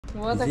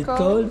What's Is it it called?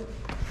 cold?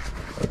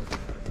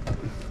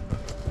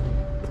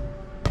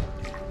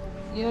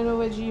 You don't know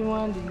what Dreamy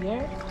wanted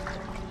here?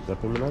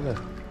 Drop him in there.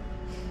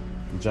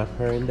 Drop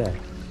her in there.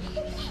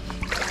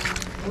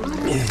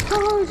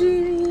 Oh,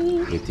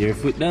 Dreamy. Get your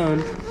foot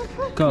down.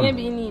 Come.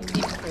 Maybe you need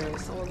dip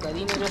first. Oh God,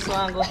 you know just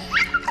want to go.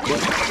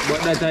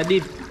 But that's a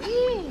dip.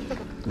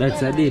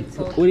 That's a dip.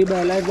 So Who you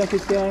buy life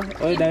jacket there?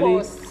 Oh, daddy?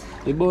 boss.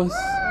 The boss?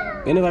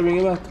 You never bring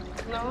it back?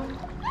 No.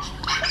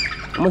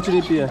 How much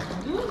you pay?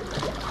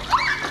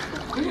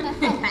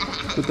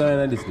 Put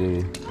her in this,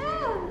 baby.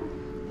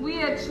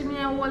 Weird, she me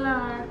a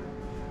waller.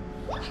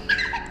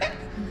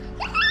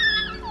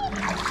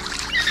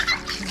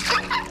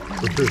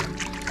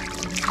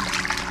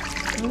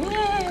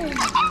 Yeah.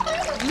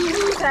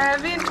 Dreamy's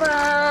having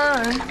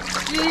fun.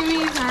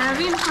 Dreamy's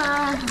having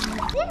fun.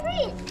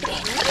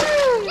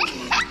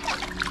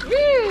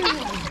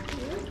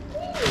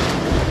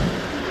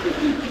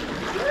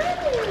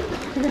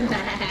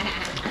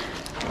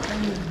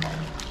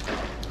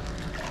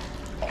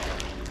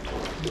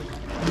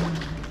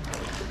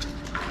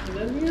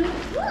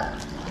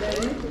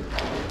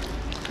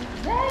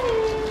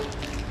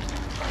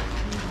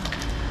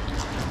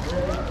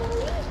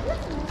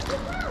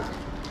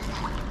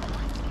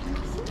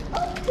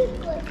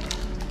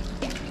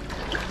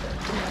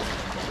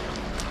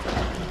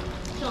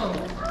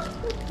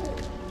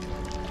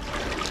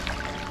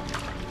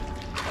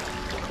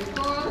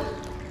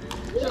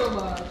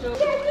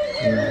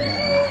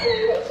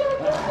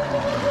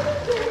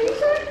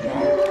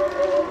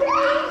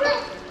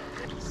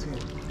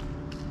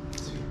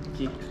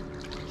 Kick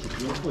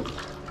your foot.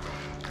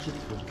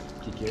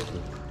 Kick your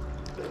foot.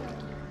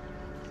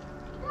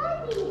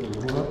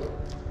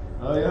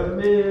 Oh, you're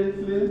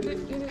amazing.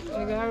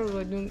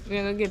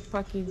 We're gonna get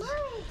packaged.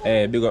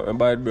 Hey, big up my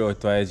bad bro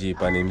to IG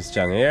and him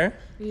strong here.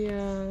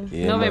 Yeah.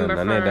 November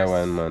man, another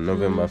one, man.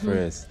 November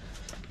 1st.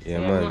 Yeah,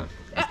 man.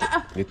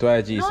 The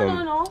 2IG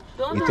some.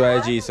 Don't The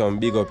 2IG some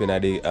big up in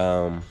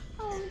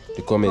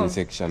the comment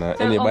section.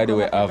 Anybody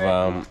will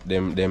have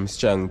them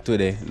strong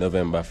today,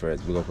 November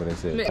 1st. Big up on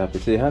yourself.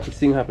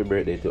 Sing happy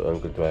birthday to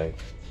Uncle Twy.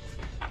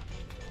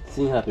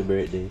 Sing happy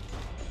birthday.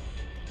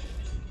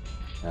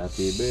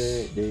 Happy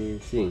birthday,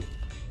 sing.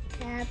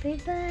 Happy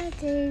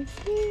birthday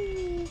to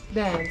you.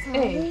 Dance. Happy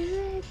Hey.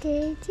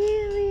 birthday to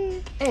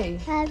you. Hey.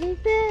 Happy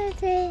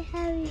birthday,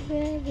 happy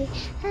birthday,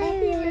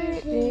 happy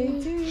birthday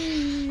to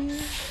you.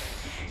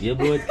 You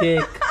brought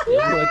cake. You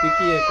brought the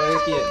cake.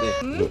 Where's the cake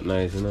there? Look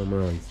nice, you know,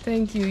 man.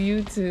 Thank you,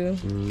 you too.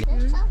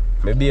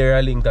 Maybe you're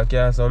a link to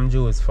carry some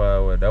juice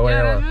forward. That why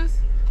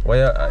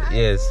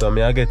yes, so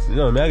I get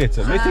some. I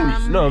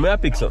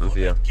pick something for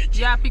you.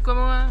 Yeah, pick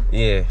one.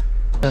 Yeah.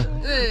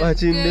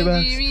 Watching the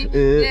box.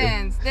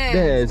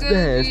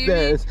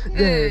 Dance.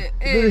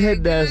 Do the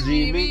head dance,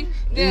 Dreamy.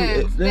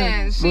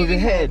 Dance. Move your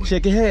head.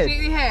 Shake your head.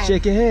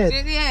 Shake your head.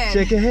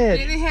 Shake your head.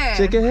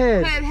 Shake your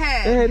head.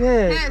 Head.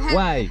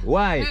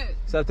 Why?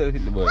 Stop telling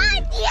the boy.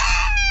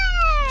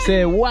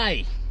 Say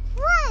why.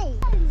 Why?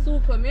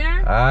 Super,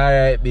 mirror.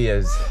 Alright,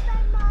 beers.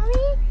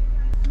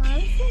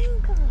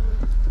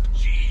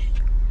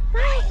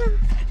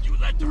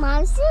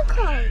 Mom's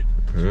cold.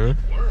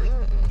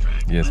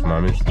 Yes,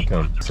 mommy,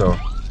 come. So,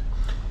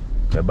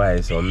 I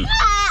buy some.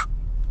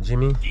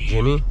 Jimmy,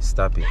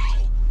 stop it.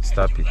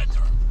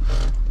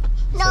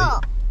 No.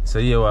 So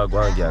you are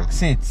going, gang.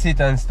 Sit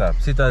and stop.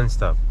 So,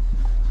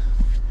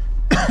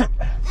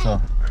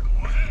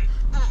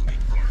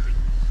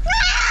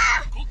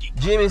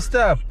 Jimmy,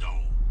 stop.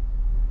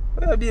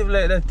 Why you behave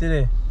like that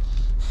today?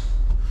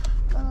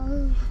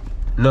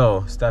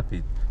 No, stop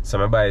it.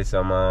 So I buy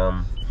some.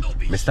 I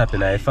stopped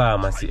in a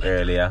pharmacy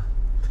earlier,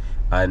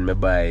 and I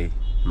buy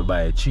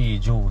 3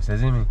 juice, you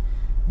see me?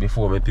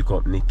 Before I pick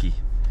up Nikki.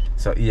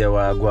 So here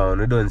I go on,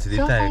 we don't see the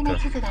title.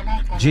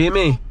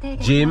 Dreamy,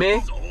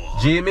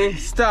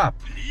 stop!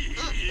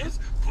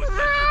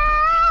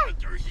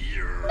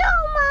 No,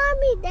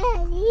 mommy,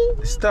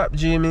 daddy. Stop,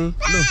 Dreamy.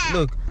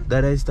 Look,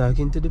 Dada is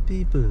talking to the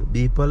people.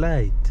 Be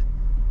polite.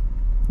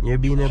 You're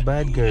being a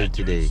bad girl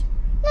today.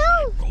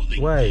 No.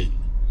 Why?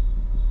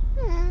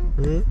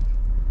 Sorry.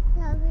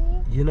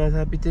 You're not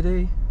happy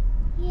today?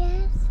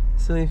 Yes.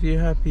 So if you're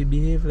happy,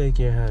 behave like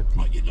you're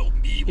happy.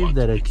 Give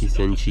that a kiss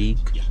on cheek.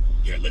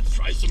 Here, let's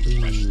try some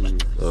fresh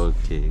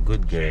Okay,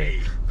 good girl.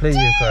 Play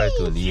your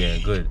cartoon. Yeah,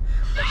 good.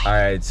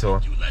 Alright, so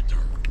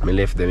me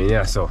left them in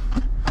here, so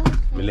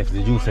me left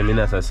the juice in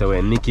here, so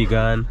when Nikki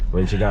gone,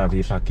 when she gone for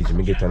the package,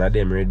 me get one of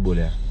them Red Bull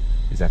here.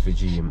 It's a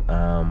Fiji,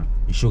 the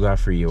sugar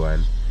free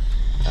one.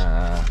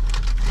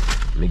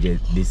 Me get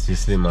this for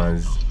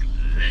Slimmers.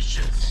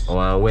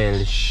 One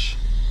Welsh.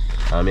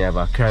 And me have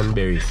a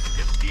cranberry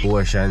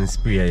potion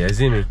spray, you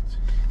see me?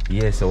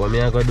 Yeah, so what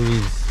me I gotta do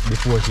is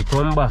before she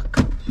come back,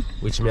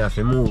 which me have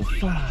to move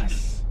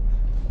fast.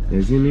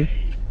 You see me?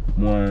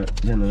 More,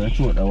 you know, I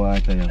throw the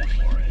water here.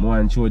 More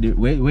and show the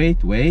wait.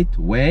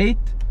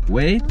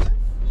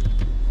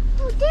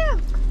 Oh, there.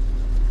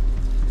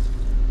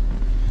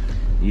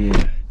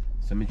 Yeah.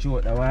 So me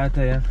throw the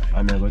water here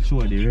and I go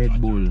show the Red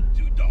Bull.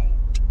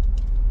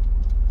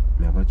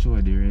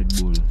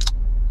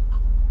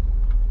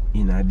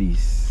 in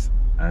this.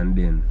 And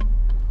then,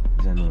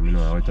 I know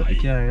how to the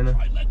car, you know.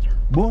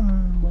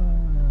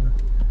 Boom!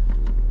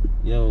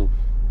 Yo,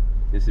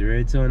 this is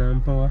red sound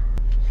and power.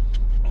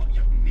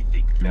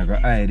 I'm gonna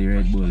hide the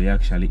Red Bull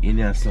actually in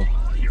here, so.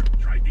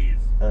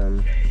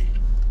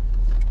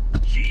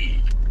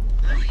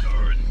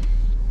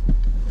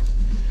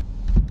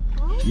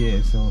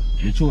 Yeah, so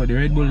we throw the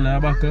Red Bull in the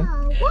back,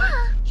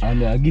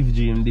 and I give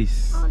Jim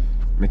this.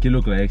 Make it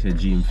look like a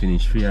Jim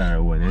finish for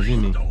R1, you see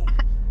me?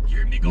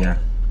 Yeah.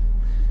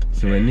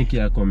 So when Nicky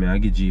come, I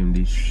give Jim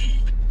this.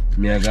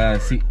 I gotta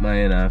sit my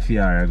hand and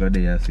fear I go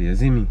there, so you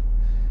see me?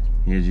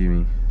 Here,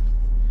 Jimmy.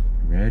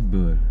 Red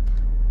Bull.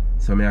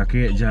 So I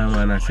create jam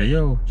and I say,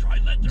 yo,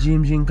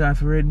 Jim drink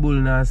off Red Bull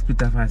now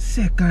split off a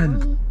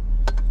second.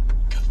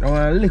 I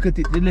want to look at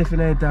it the left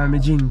night and I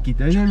drink it,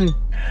 you hear me?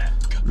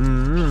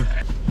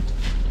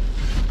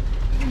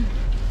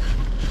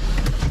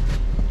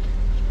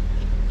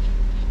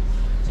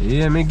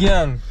 Yeah, me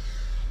gang.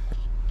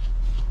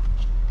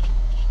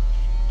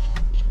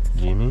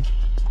 Jimmy,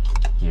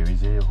 here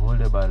is a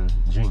holdable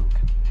drink.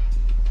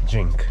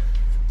 Drink.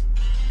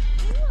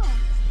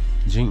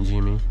 Drink,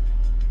 Jimmy.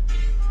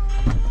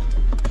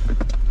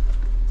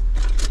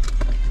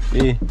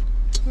 Hey,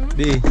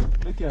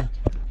 look here.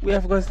 We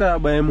have to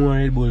start buying more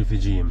Red Bull for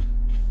Jim.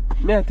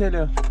 May I tell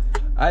you?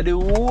 I the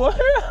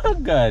oh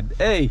God,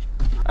 hey,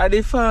 I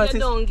the fastest. You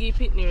don't give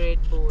Pitney Red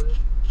Bull.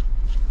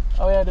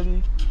 How you do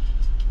be?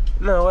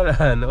 No,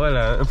 hold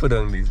on, put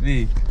on this,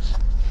 be.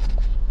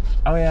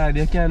 Oh yeah,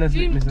 you can't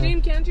Jim,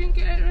 Jim can't drink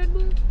Red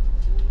Bull?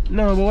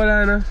 No, but hold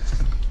on.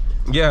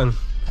 Gang,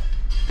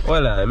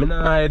 hold on, I'm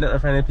not hiding in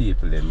front of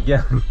people them,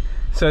 gang.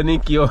 So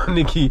Nicky I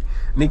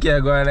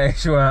go and like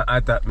show and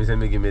attack me, say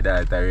me give me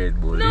that a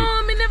Red Bull.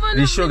 No, me never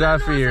know. The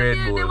sugar-free Red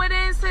Bull. The way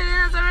they say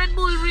there's a Red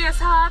Bull race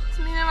hot,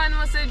 me never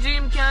know say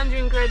Jim can't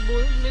drink Red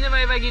Bull. Me never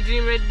ever give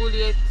Jim Red Bull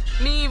yet.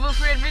 Me even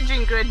afraid to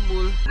drink Red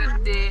Bull.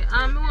 Good day.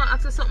 I want to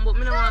ask you something, but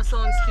me don't want to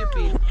sound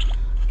stupid.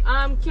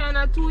 Can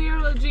a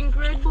 2-year-old drink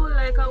Red Bull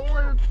like a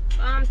whole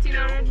tin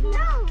of Red Bull?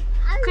 No,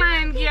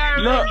 Klein gear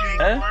No, Red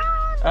Bull. eh?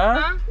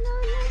 Huh?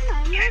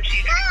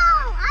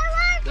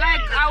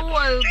 Like a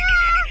whole.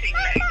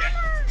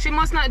 She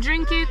must not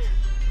drink it?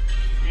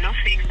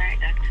 Nothing like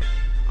that.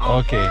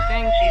 Okay.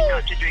 Thank She's you.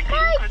 not to drink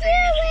because she's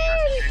not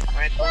to drink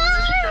Red Bull.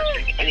 She's not to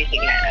drink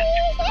anything like that.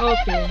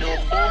 Okay. No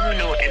booze,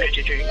 no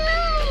energy drink.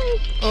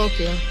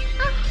 Okay.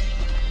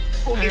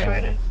 Okay,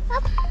 fine.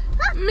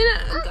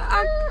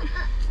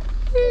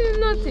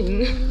 Nothing.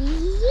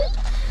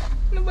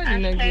 Nobody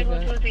not give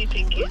What her. was he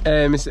thinking?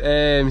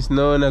 Miss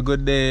Nona,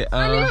 good day.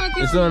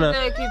 Miss Nona.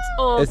 Like it's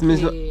okay. It's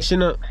Miss she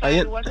know.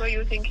 What were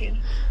you thinking?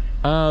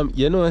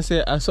 You know, I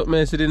say I saw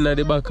me sitting at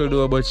the back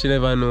door, but she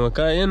never know.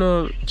 Cause you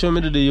know, show me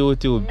do the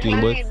YouTube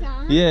thing, but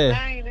yeah.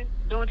 Fine.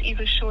 Don't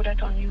even show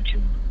that on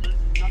YouTube.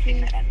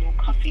 Nothing like that. No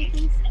coffee.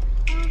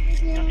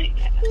 Nothing like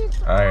that.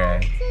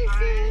 Alright.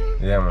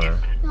 Yeah, man.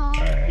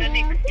 Alright. Then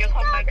Nick, you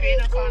come back here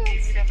and call me.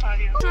 Did I call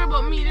you? Sure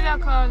about me, did I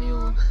call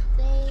you?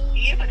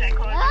 Yeah, but I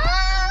called you.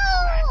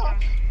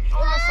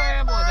 Oh, sorry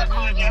about I that.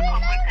 called you a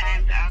couple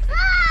times after.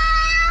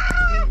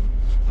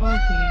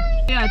 Okay.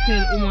 Yeah,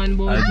 tell woman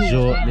about I you.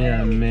 joke me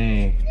and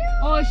me.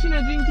 Oh, she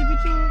not drink it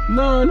with you?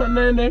 No, not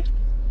nine there.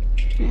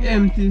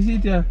 Empty,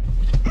 sit here.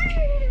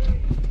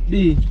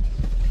 B.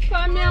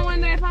 Come here, I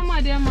wonder if I'm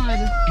mad or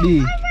mad.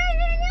 B.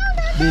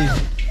 B.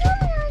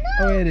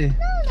 Oh, where they?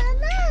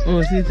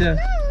 Oh, sit here.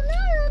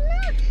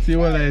 See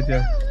what light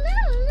here.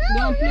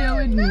 Don't play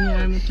with me,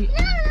 I'm You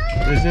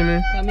see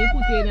me? Can me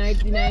put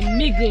it in a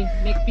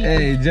miggle, make people.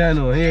 Hey,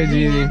 Jano, here,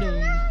 Dreamy. Down.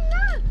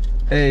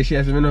 Hey, she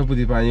has me not put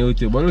it on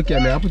YouTube. But look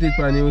at me, I put it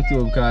on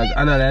YouTube because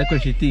I don't like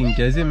what she think,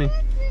 you see me?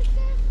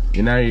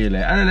 You know, really.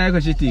 I don't like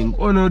what she think.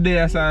 Oh, no,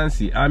 there, I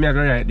see. I'm going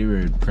to write the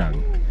word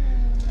prank.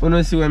 You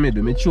know, see what I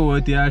do? I throw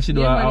it here, she do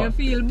Yeah, man, you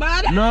feel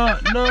bad?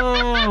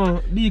 No.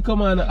 B,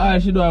 come on, all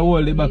she do, I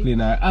hold the back in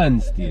her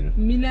hand still.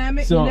 Me nah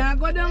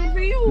go down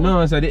for you.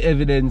 No, so the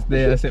evidence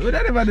there, I say, we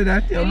don't ever do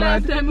that, you The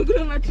last mad. time I go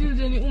down my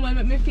children, the woman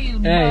make me feel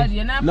bad. Hey,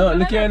 You know, no,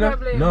 look here, no.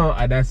 problem.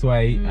 No, that's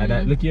why,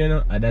 look here,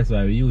 no. That's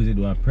why we use it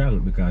to a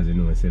prank because, you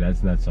know, say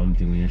that's not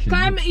something we should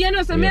do. You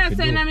know, so me I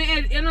say in my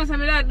head, you know, so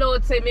me that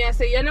don't say, me I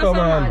say, you know, Come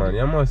so on, mad. man,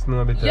 you must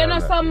know better. You know,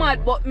 than so that.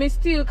 mad, but me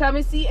still, cause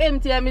me see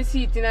empty and me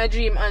see it in a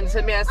dream, and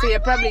so me I say, you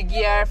probably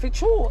gear for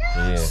true.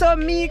 Yeah. So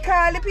me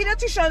call the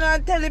pediatrician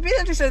and tell the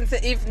pediatrician,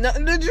 say, if not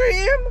the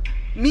dream,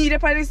 me the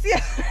policy.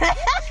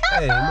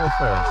 Hey, no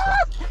first.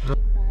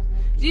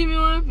 Jimmy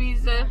want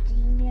pizza.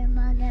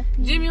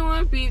 Jimmy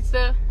want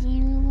pizza.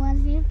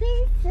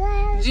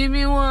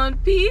 Jimmy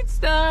want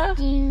pizza.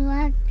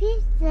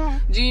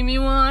 Jimmy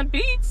want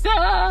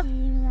pizza.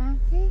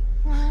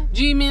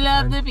 Jimmy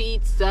love the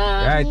pizza.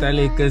 Right a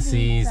little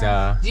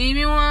Caesar.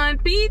 Jimmy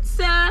want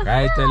pizza.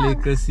 Right a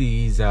little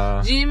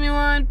Caesar. Jimmy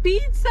want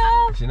pizza.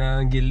 She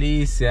not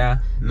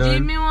Galicia.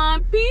 Jimmy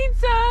want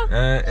pizza.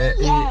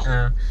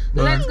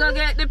 Let's go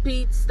get the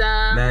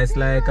pizza. Nice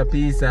like a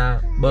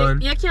pizza. Bun.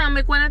 You can't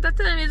make one at a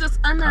time. You just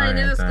analyze.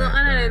 You just go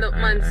analyze up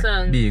man's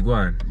song. Big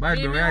one. Bad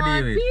Jimmy boy, I deal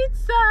want with.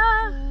 pizza.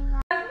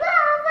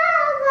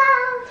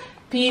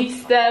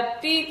 Pizza,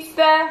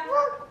 pizza.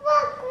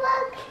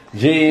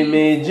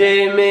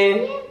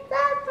 Jamie,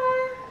 Papa.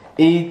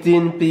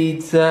 eating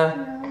pizza,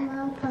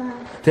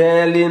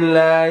 telling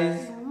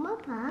lies.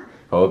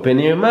 Open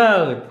your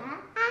mouth.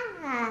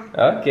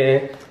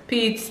 Okay.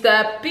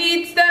 Pizza,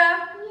 pizza.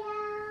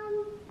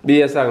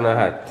 Be a song na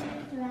hot.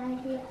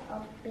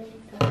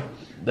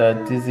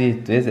 That is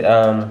it. Is it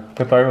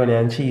pepperoni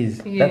and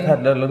cheese? Yeah. That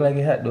hot, that look like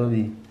a hot though,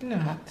 be.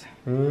 Not.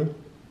 Hmm?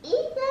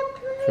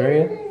 For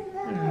real?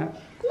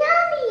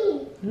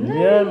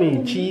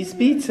 Yummy. Cheese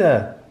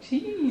pizza.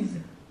 Cheese.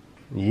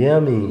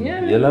 Yummy.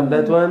 Yummy. You love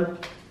that one?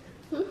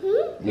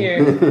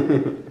 Here.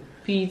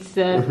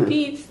 Pizza,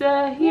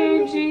 pizza.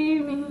 Here,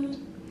 Dreamy.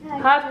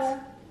 Hot.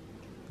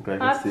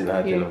 It's still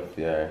hot Here. enough,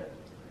 yeah.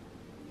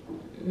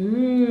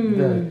 Mmm.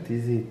 That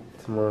is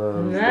it,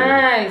 man.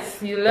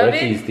 Nice. You love What it?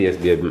 cheese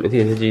taste, baby? It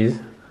tastes the cheese.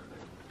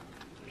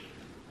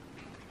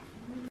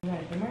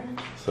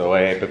 So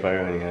why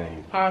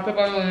pepperoni? Hot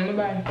pepperoni in the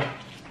bag.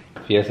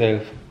 For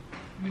yourself?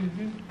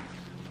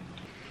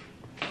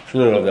 She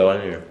don't love that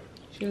one here.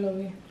 She love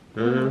it.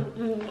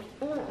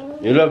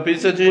 You love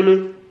pizza,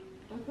 Dreamy?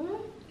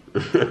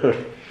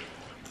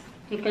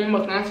 You come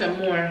back and some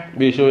more.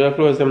 Be sure you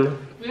close them now.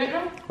 Yeah, no?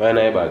 Why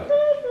not your bag?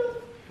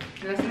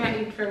 Let's not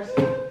eat first.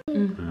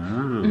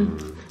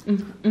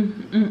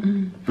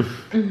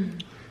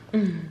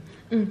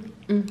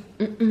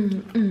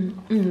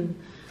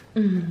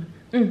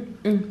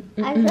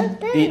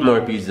 Eat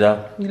more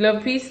pizza. You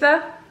love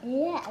pizza?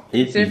 Yeah.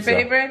 Eat It's your pizza.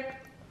 favorite?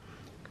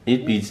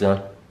 Eat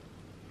pizza.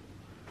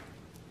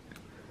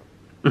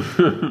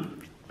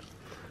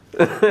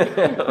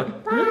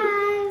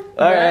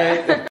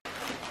 Alright.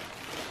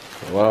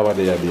 Wow, what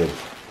did you do?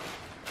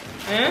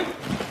 Eh?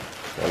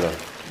 Hello.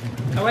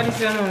 What is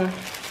your name?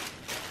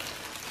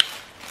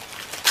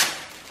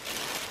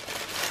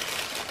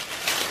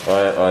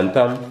 On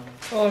Tom?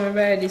 Oh, my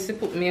bad. This to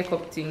put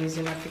makeup things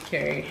in my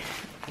carry.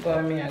 Go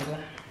on me, I go.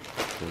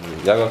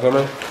 You go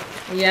coming?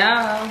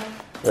 Yeah.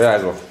 Where I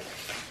go?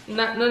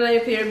 None of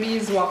your pair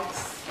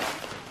beeswax.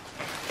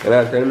 Can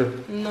I tell me?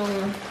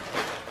 No.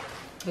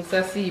 It's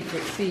a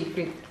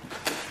secret.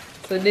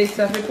 So this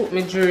have to put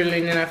my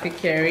jewelry in and have to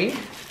carry.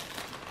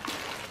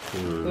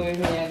 So with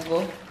me I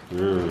go.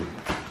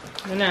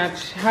 And I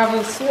have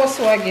a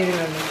so again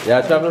in me.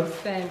 Yeah, travel?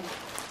 Time.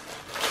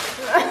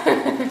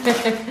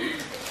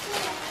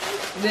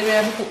 Then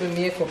I have to put my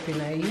makeup in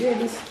here. You hear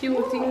this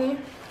cute thing?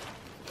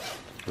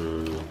 I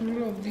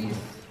love this.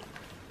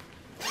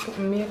 Put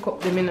my makeup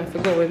them in and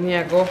forget where me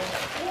I go.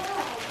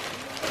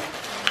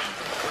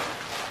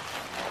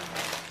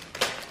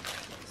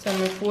 So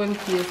my phone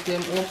case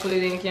them, hopefully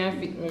they can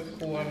fit my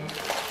phone.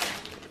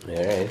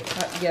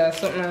 Alright. Yeah,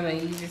 something on the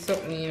easy,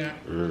 something, you know.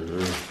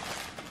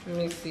 Let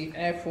me see,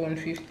 iPhone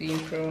 15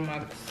 Pro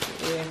Max.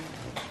 Yeah.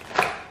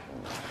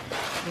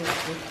 Let me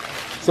see.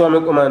 So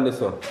I'm come on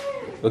this one.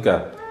 Look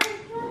at.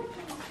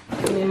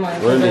 Yeah,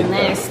 man, Well, the neat,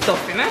 nice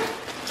stuff, you know?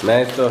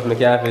 Nice stuff, make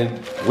you have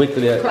it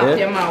wiggly. Clap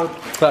your mouth.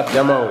 Clap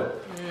your mouth.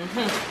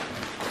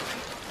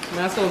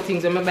 That's all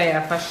things I'm buy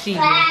a fashion.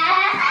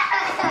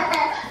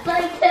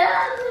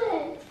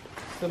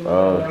 So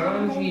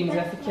my jeans,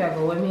 I think I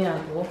go where me I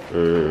go.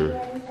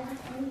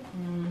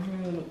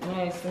 Look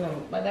nice, you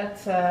know. But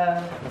that's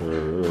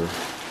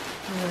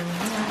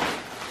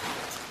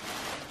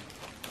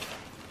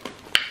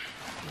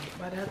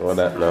But that's What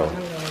that now?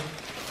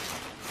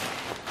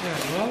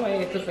 No,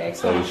 I took like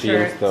Some some sheen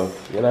shirts.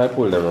 stuff. You know, I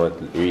pull them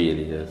out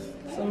really just.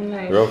 Some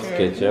nice Rough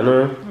shirts. sketch, you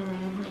know?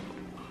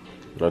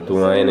 Not too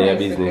much in your nice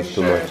business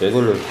too little much, you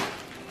know?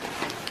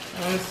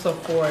 And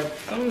support.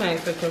 Some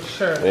nice little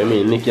shirt. I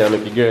mean, Nicky and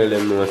the girl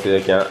them know so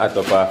you can add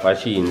up half a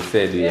sheen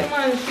said Yeah, way.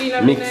 man, she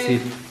not Mix nice.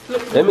 it.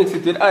 Look, You mix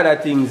it with other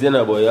things, you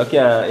know, but you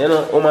can't, you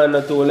know, woman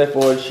not too left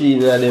out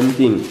sheen and them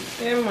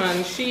things. yeah,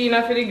 man, she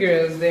not for the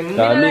girls. Them. Me Cause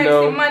not me like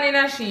know- the man in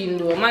a sheen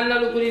though. Man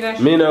not look good in a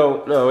sheen. Me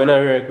know, no, when I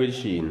work with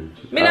sheen.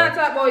 Me not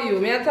talk about you.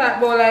 Me not talk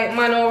about like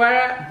man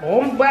over.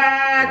 Oh,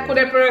 bad could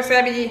the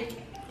person be?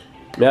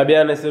 Me I be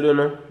honest with you,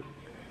 no?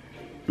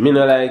 Me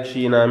no like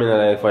sheen and me no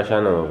like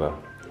Fashion Nova.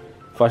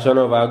 Fashion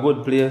Nova a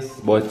good place,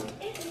 but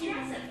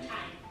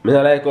me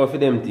no like how for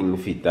them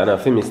things fit and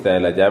for me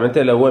style like that. I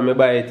tell you when me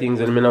buy things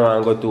and me no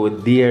want to go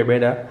to dear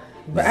brother.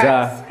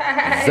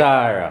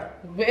 Zara.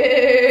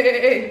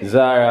 Hey,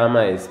 Zara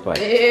my spot.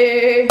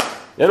 hey,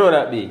 You know what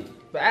that be?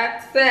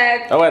 bad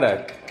set. How what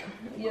that?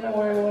 You don't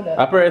worry about that.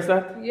 A purse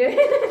that? Yeah,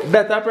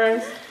 That a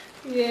purse?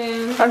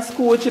 yeah. A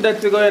scooch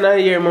that to go in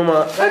here,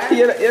 mama.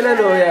 You don't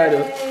know what you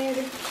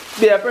do.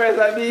 Be a purse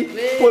that be?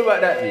 Pull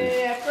back that be.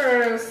 Yeah,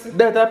 first.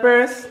 That a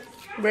purse?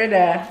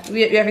 Brother,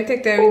 we have to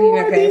take everything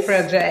like a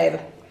fragile.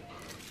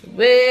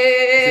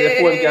 Wait. See the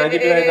phone can't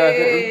keep it like that,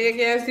 something? You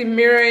can see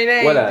mirror in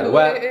it. Hold on,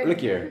 why, look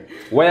here.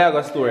 Why you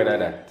go store in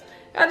that?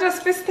 I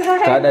just be Cause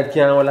style. that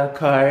can't hold a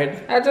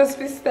card. I just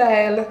be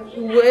style.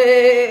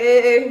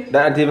 Wait.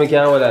 That even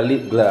can't hold a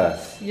lip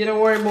gloss. You don't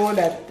worry about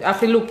that. I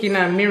feel look in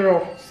a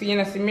mirror. See, you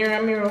know, see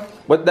mirror.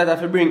 But that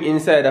have to bring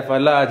inside of a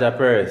larger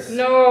purse.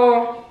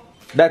 No.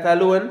 That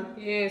alone?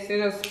 Yes, you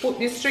just put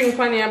the string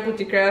on you and put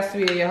it across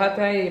where you hot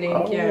and then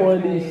you can't.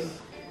 What is?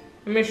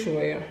 Let me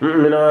show you. I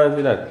don't want to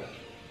see that.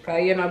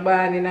 Because you're not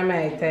born in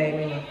my time,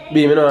 you know.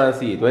 B, I don't want to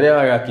see it. When you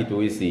rock it,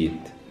 we see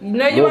it.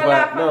 No, you want to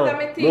laugh after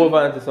me thing. Move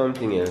on to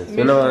something else.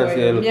 You don't want to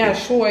see it. Yeah,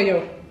 show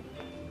you.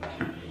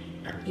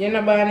 You're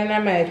not born in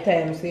my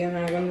time, so you're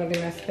not going to look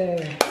in a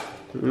style.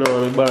 No,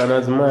 I'm born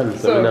as a man,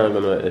 so I'm not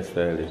going to look at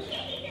stylish.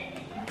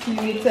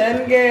 Cute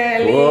and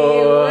girly.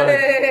 Whoa.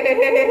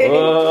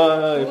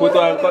 Whoa.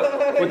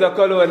 Put a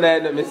color on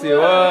that, let me see.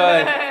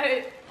 Whoa.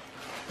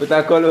 Put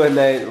a color on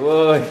that.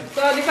 Whoa.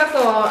 So this is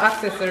our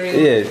accessories.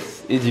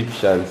 Yes,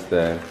 Egyptian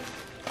style.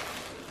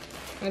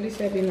 What this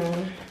is, you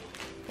know?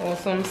 Or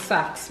some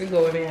socks, we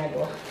go where I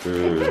go.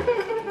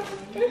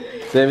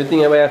 So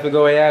everything about you have to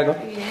go where you go?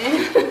 Yeah.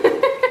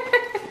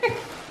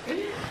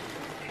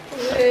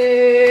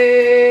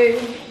 Hey.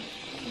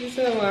 This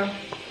is what?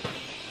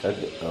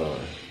 Oh.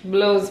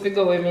 Blouse, we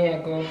go where I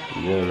go.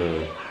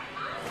 No.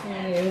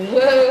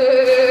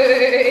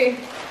 Hey.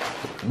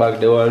 Back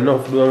the wall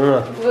enough, don't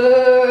you?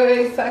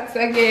 Hey, socks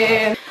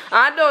again.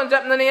 I don't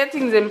drop none of your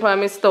things in for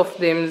me stuff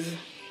them.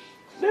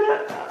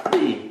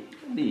 D.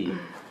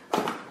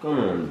 Come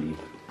on, D.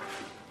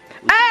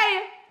 Hey!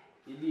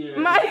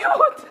 My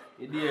youth!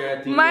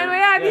 Mine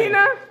way I did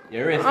now?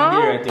 You rest the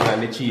dear thing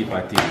and the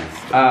cheaper things.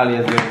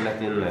 Always learn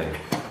that in life.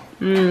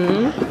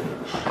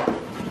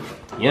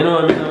 You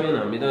know me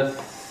now, me just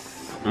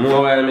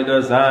more while me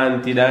just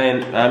auntie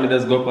and me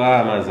just go for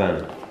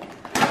Amazon.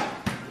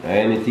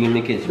 Anything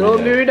me catch me.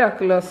 Don't be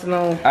ridiculous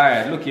now.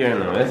 Alright, look here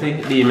now. You see,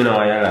 D, me know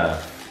why you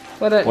laugh.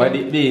 What that Why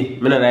D,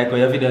 me not like how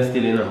your video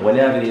still, you know. When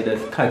you have it,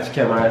 just catch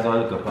cameras on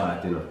look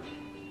apart, you know.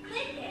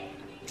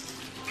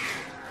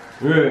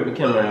 Right, my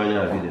camera on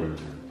your video.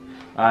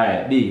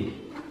 Alright, D.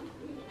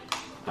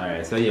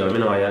 Alright, so yeah, I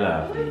know why you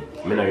laugh. I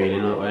don't really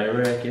know why you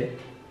work it.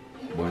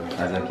 But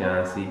as I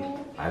can see,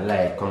 I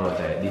like come out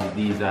like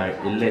these are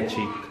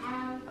electric.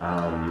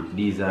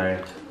 These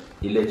are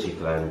electric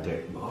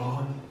lantern.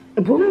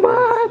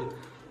 Boomba,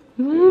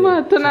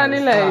 turn on the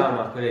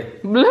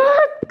light.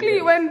 Blood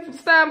clean when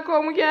storm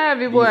come, we can't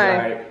have it, boy. These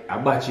are a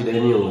battery the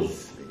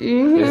news.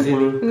 You see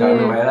me?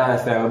 Because my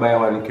last time I buy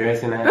one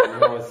kerosene and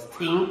it was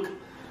stink.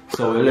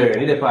 So we learn.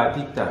 It's part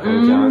TikTok and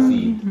you can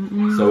see it.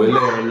 So we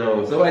learn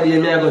now. So what do you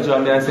mean I go to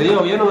me and say,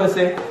 yo, you know what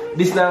say,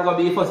 this not going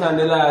to be first and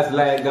the last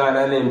like God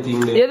and them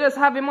thing there. You just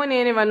have the money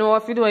and never know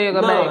if you do what you're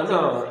going to buy.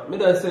 No. I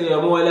just say,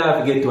 I'm more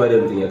likely to get to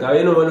them things. Because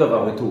you know what love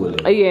have a tool.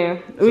 Yeah,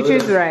 which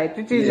is right.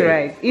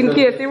 In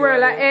case the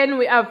world end,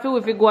 we have to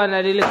if you go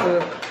under the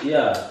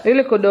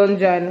little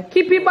dungeon.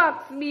 Keep your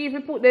box, B, if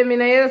you put them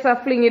in, you just have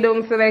to fling it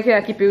down so like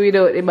you keep it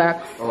without the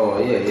box. Oh,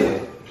 yeah.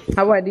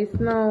 How about this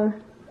now?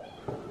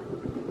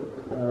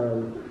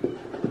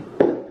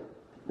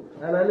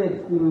 And the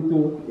next thing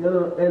too, you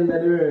know, end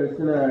of the world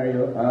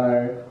scenario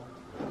are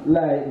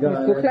like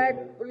God. It looks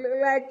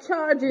like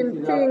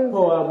charging things.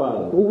 Power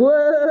bank.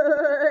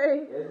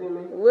 Way. You see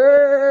me?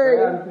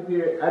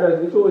 Way. I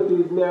don't show it to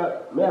you, me I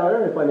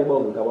run for the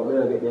bunker, but me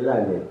don't get the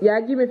land. Yeah,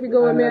 give me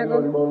figure where me I go.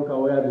 And bunker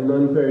we have the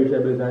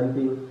non-perishables and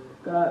things.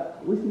 Because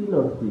we see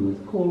enough things,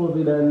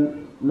 COVID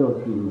and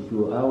nothing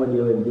sure. How would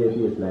you when they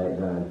face like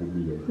that to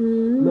be?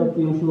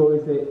 Nothing sure,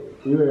 we say,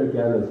 the world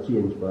cannot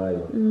change for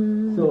you.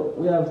 So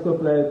we have stuff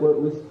like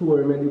what we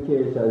store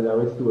medications and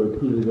we store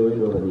pills that we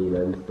don't need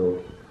and stuff.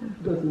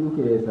 Just in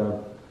case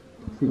of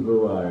civil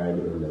war at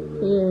the end of the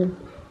day.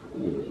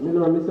 You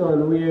know, it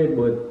sounds weird,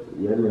 but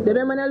you never know. They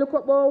man look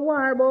up about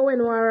war, but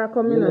when war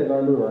coming up. You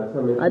never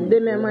know. And they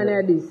man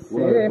are this.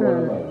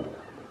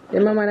 The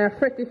man are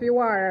fret if you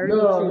war.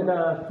 No, I'm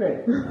not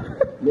fret.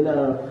 I'm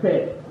not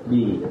fret,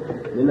 B.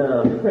 I'm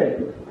not fret.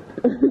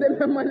 I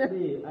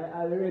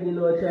already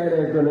know China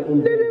is going to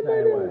invade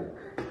Taiwan.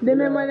 The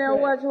man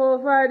watch how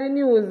far the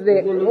news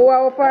there.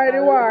 How far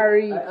the war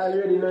reach. I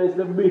already know it's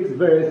the BRICS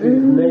versus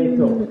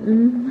NATO.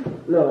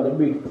 No, the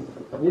BRICS.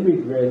 The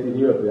BRICS versus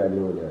European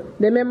Union.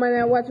 The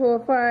man watch how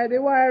far the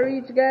war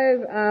reach,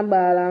 guys, and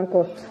ball and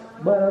cut.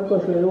 Ball and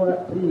cut, you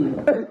want to see.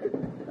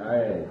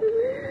 Alright.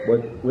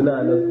 But we don't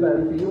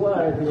understand the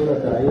war if you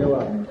not hear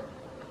what.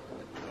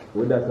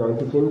 With that some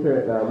kitchen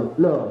curtain.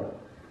 No.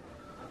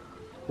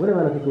 What do you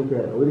want to kitchen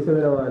curtain? What do you say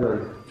we don't want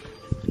none?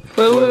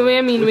 Well, what do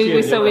you mean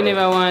we say we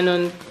never want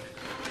none?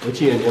 We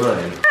change your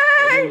mind.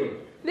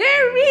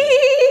 They're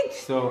rich!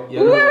 So, you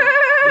know,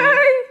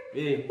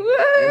 you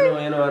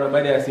know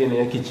nobody has seen in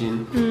your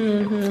kitchen.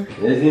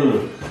 You see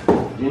me?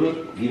 Dreamy,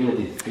 give me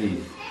this,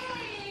 please.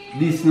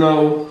 This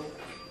now,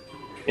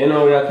 you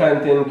know, we are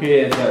content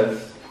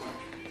creators.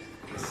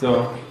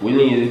 So, we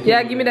need it.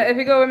 Yeah, give me that. If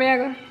you go with me, I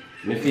go.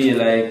 I feel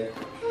like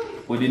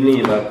we didn't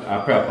need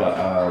a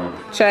proper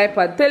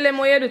tripod. Tell them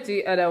what you do to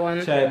the other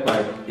one.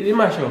 Tripod. It didn't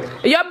mash up.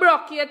 You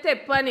broke your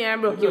tape on here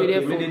and broke it with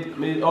your foot. I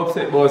did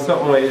upset about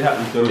something when it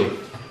happened to me.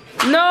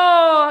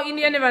 No,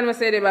 you never know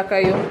say the back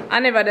of you. I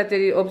never that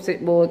you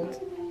upset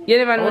about. You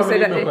never know say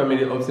that. I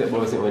did upset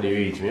about something when they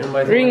reach me.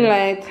 Remember ring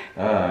light.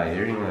 Ah,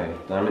 your ring light.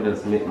 I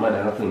just make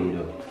mother happen, you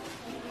know.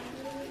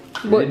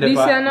 But this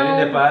you know.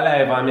 If I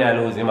live and I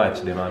lose the match,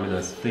 then I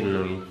just fling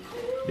on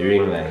The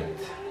ring light.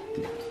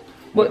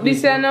 But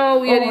this year now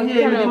we had it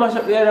turn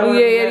up. Yeah,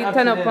 it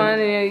turn up on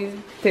it,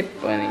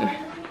 tip on it.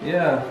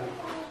 Yeah.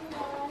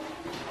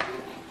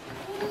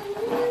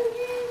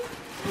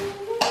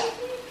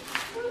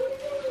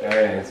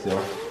 Alright,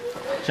 so.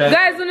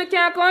 Guys, when you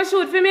can't come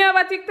shoot for me have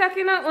a TikTok,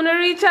 you know, when you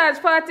recharge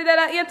 $40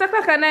 at 8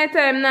 o'clock at night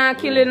time, nah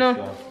kill you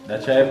know.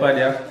 That tripod,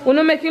 yeah? When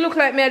you make you look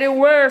like me the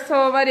worst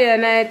over there at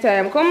night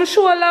time. Come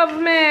show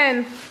love,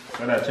 man.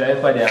 So that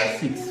tripod, yeah,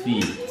 6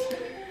 feet.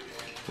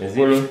 You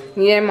see me?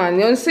 Yeah, man.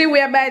 You see, we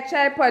are buy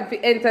tripod for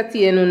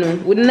entertain, you know.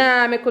 We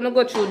nah make you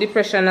go through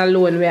depression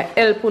alone. We are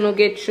help you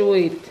get through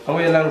it. How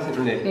are you long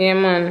sitting there? Yeah,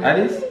 man.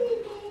 Alice?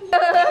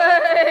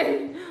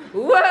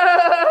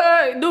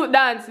 Whoa! Do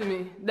dance to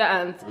me.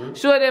 Dance.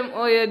 Show them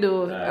how you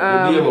do.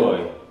 Good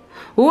boy.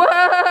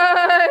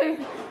 Why?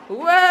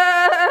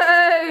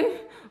 Why?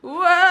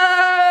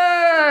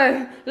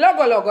 Why?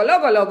 Logo.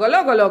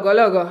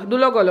 Do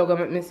logo,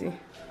 make me see.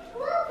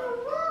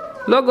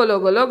 Logo.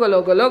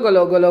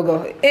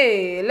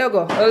 Hey,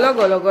 logo.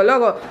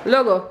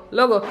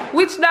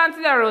 Which dance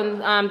did I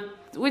run?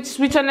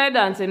 Which another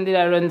dancing did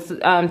I run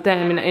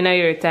time in a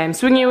year time?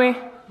 Swing away?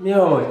 Yeah,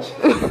 watch.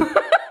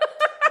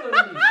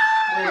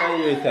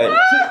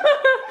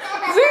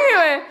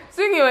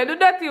 Swing away. Do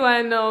dirty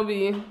one now,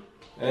 B.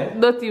 Eh?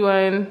 Dirty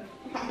one.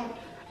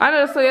 I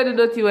know so you do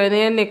dirty one in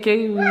your neck.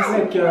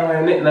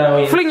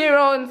 Fling it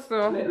around,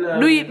 so.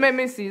 Do it, make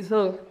me see,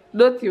 so.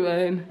 Dirty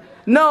one.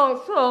 No,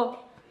 so.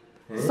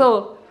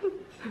 So.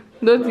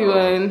 Dirty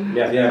one.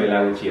 Yeah, a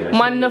long chain.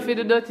 Man, no for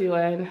the dirty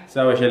one.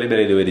 So what shall I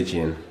do with the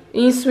chain?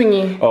 In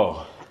swingy.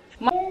 Oh.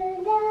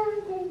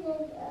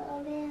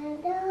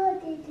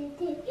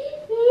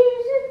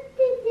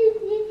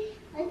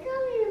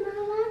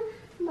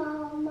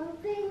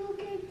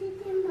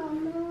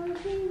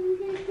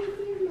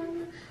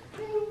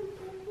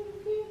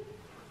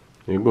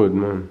 You're good,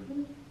 man.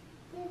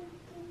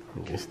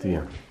 Just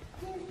here.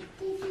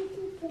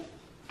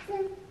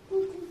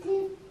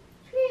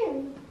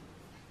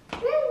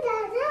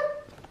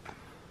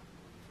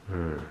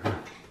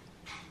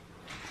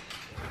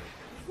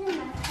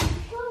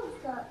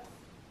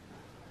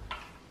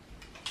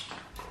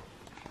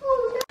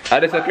 Are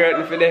this a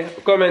curtain for them?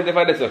 Comment if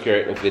this a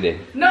curtain for them.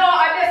 No,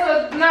 this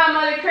was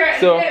normally curtain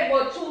So, there,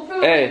 but 2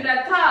 films hey,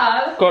 that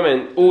tall.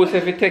 comment who say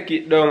if take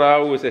it down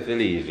or who say if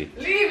leave it.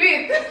 Leave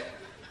it.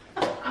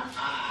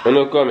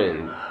 No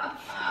comment.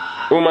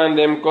 Woman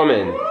them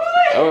comment.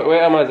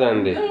 Where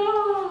Amazon there?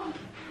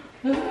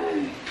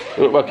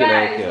 Look back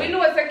Guys, in we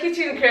know it's a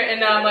kitchen curtain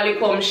normally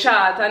come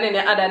short and then you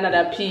add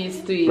another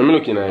piece to it. I'm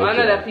looking at it.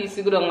 Another piece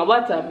to go down the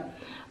bottom.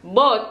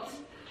 But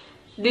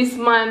this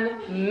man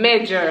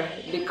measure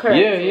the curtain.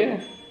 Yeah.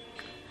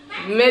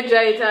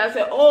 Measure it and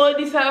say, oh,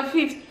 this are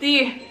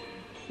 50.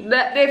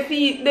 That the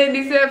feet, then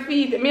this are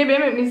feet. Maybe I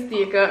make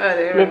mistake.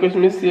 Make us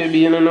mistake,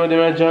 you don't know them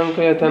are junk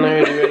or you're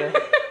already, brother.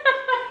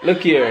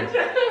 Look here.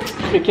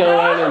 You can't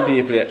lie them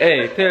people.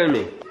 Hey, tell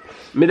me.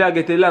 Me da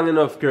get a long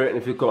enough curtain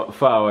if you come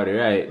forward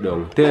right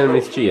down. Tell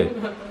me straight.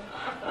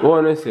 What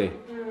wanna say?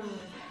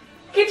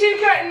 Kitchen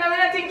curtain, I mean,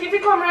 I think if you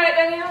come right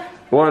down here.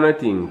 Wanna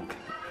think?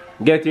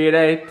 Get rid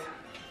of it.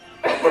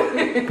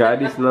 Cause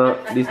this not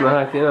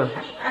hot, you know.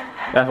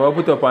 If I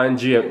put up on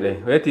drape there.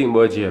 What do you think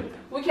about drape?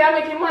 We can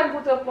make a man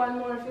put up one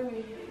more for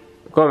me.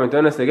 Comment,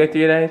 honestly, get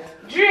rid of it?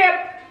 Drape!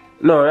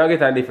 No, I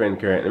get a different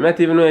curtain. I don't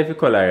even know if you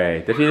color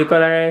right. If you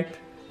color right?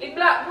 It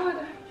black good.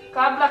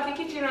 Cause black the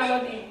kitchen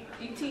already.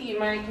 The tea in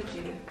my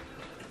kitchen.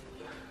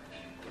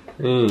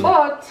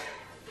 But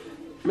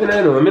I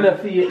don't know, I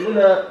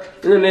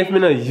don't know if I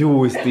not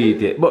used to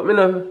it yet. But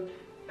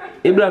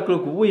it black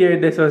look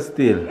weird this one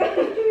still.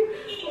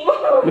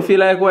 I feel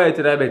like white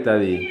is better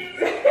be.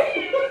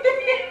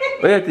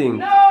 What do you think?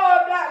 no,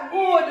 black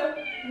good.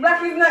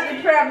 Black is not the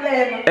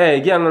problem. Hey,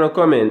 gang, no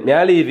comment.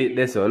 I'll leave it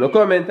this one. No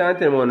comment and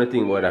tell me what you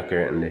think about that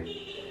curtain there.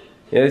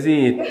 You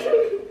see it?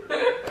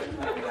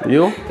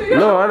 You?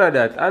 No, I know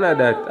that. And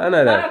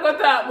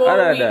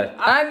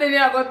then you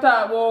go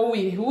talk about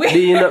we. B,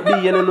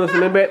 you know, so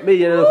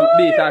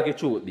me talk the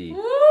truth, B.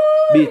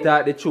 B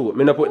talk the truth.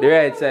 Me no put the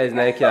right size in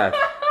the cat.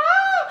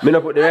 Me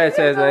no put the right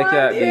size in the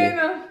cat, B.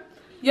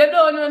 You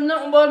don't know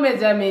nothing about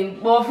measurement,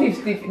 about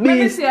 50. Let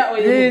me see how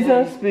you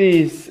Jesus,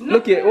 please.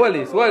 Look here, all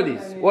this, now,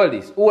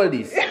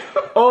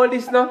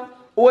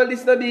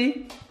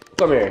 B.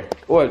 Come here,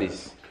 all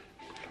this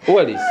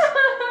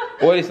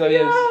now,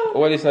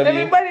 yes.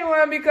 Everybody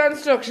want to be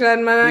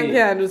construction, man. I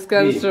can't do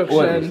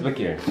construction. Look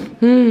here.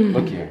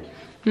 Look here.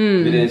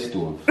 With the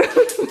stove.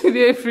 With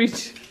the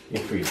fridge.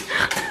 Your fridge.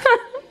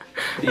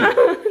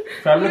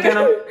 From look here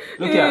now.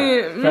 Look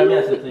here. From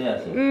yourself to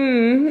yourself.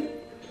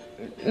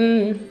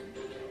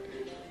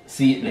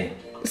 See it there.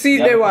 See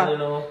it there what?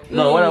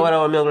 No, what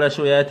I'm going to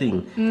show you a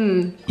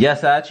thing.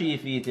 Yes, I 3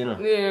 feet, you know.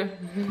 Yeah.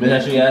 I'm going to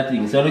show you a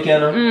thing. So look here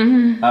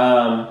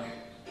now.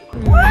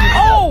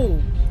 Oh!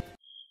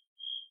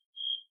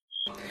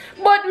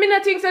 But me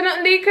not think so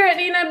nothing the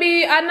curtain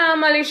be a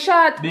normally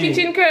short.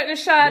 Kitchen curtain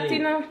short, you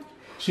know.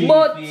 3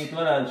 feet,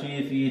 1 and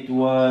 3 feet,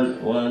 1,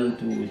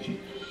 2, 3.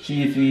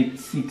 3 feet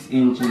 6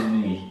 inches.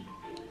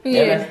 You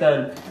Yeah.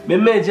 understand? Me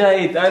measure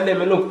it and then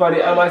me look for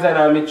the Amazon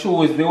and me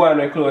choose the one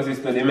that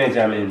closest to the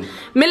measurement.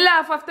 Me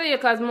laugh after you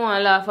cause more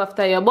laugh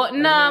after you. But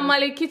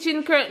normally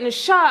kitchen curtain is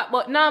sharp,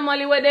 but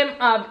normally what them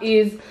have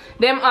is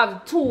them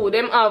have two.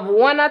 Them have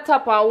one at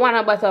top and one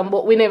at bottom,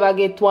 but we never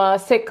get one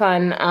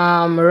second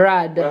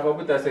rod. I go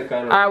put a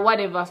second one. Or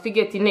whatever,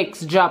 forget the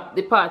next drop,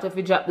 the part of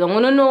the drop down.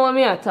 I don't know what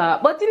me at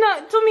talk. But you know,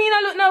 to me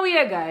it look no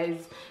weird,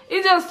 guys.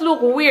 It just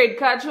look weird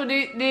cause through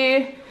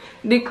the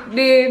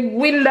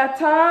wind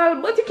at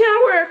all, but you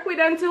can't work with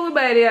until we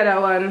buy the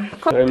other one.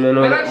 I don't know I'm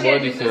about gonna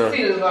change this, it to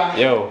silver.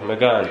 Yo, me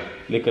gone.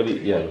 Look a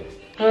bit young.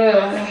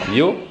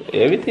 You?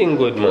 Everything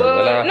good,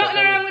 man.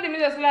 Nothing wrong with it, me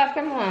just laugh.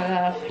 Come on,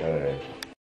 laugh. Alright.